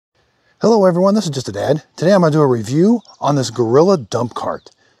Hello everyone, this is Just a Dad. Today I'm going to do a review on this Gorilla dump cart.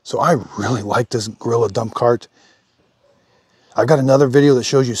 So I really like this Gorilla dump cart. I've got another video that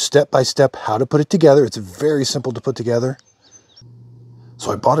shows you step by step how to put it together. It's very simple to put together.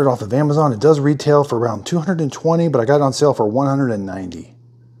 So I bought it off of Amazon. It does retail for around $220, but I got it on sale for $190.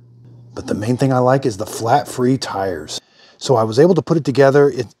 But the main thing I like is the flat free tires. So I was able to put it together.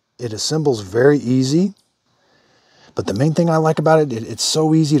 It assembles very easy. But the main thing I like about it, it's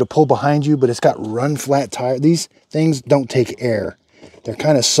so easy to pull behind you, but it's got run flat tire. These things don't take air. They're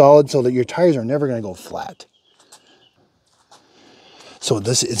kind of solid so that your tires are never going to go flat. So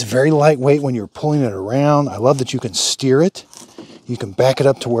it's very lightweight when you're pulling it around. I love that you can steer it. You can back it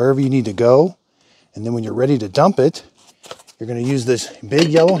up to wherever you need to go. And then when you're ready to dump it, you're going to use this big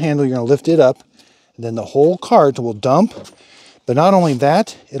yellow handle. You're going to lift it up. And then the whole cart will dump. But not only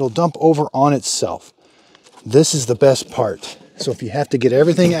that, it'll dump over on itself. This is the best part. So if you have to get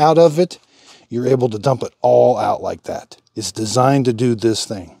everything out of it, you're able to dump it all out like that. It's designed to do this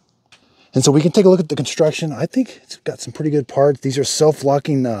thing. And so we can take a look at the construction. I think it's got some pretty good parts. These are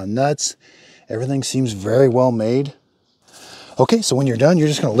self-locking nuts. Everything seems very well made. Okay, so when you're done, you're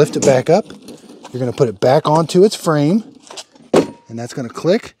just going to lift it back up. You're going to put it back onto its frame. And that's going to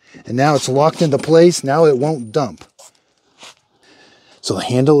click. And now it's locked into place. Now it won't dump. So the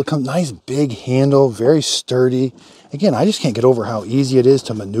handle, it comes nice big handle, very sturdy. Again, I just can't get over how easy it is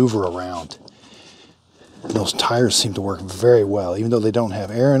to maneuver around. And those tires seem to work very well. Even though they don't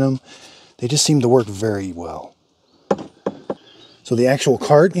have air in them, they just seem to work very well. So the actual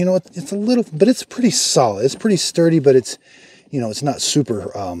cart, you know, it's a little, but it's pretty solid. It's pretty sturdy, but it's, you know, it's not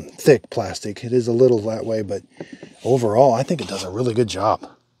super thick plastic. It is a little that way, but overall, I think it does a really good job.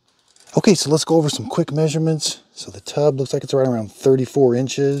 Okay, so let's go over some quick measurements. So the tub looks like it's right around 34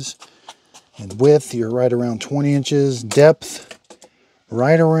 inches. And width, you're right around 20 inches. Depth,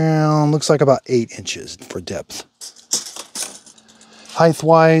 right around, looks like about 8 inches for depth.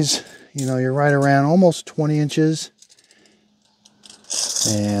 Height-wise, you know, you're right around almost 20 inches.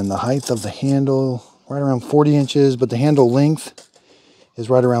 And the height of the handle, right around 40 inches, but the handle length is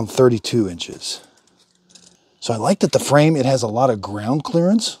right around 32 inches. So I like that the frame, it has a lot of ground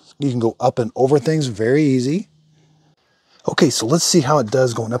clearance. You can go up and over things very easy. Okay, so let's see how it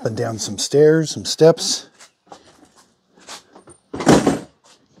does going up and down some stairs, some steps.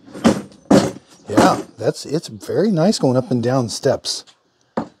 Yeah, it's very nice going up and down steps.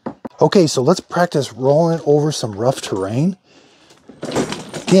 Okay, so let's practice rolling it over some rough terrain.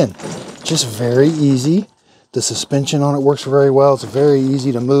 Again, just very easy. The suspension on it works very well. It's very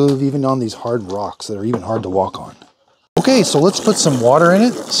easy to move, even on these hard rocks that are even hard to walk on. Okay, so let's put some water in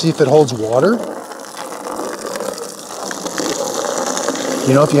it, see if it holds water.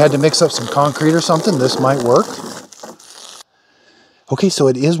 You know, if you had to mix up some concrete or something, this might work. Okay, so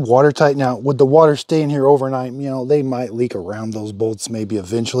it is watertight. Now, would the water stay in here overnight? You know, they might leak around those bolts maybe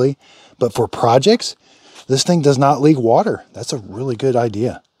eventually. But for projects, this thing does not leak water. That's a really good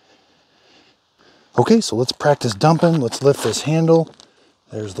idea. Okay, so let's practice dumping. Let's lift this handle.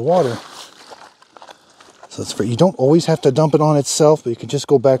 There's the water. So it's you don't always have to dump it on itself, but you can just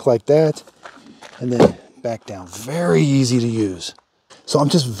go back like that and then back down. Very easy to use. So I'm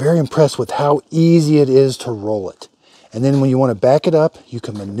just very impressed with how easy it is to roll it. And then when you want to back it up, you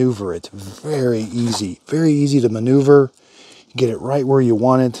can maneuver it. Very easy to maneuver. Get it right where you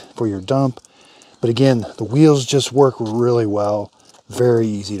want it for your dump. But again, the wheels just work really well. Very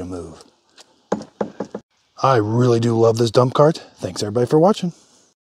easy to move. I really do love this dump cart. Thanks everybody for watching.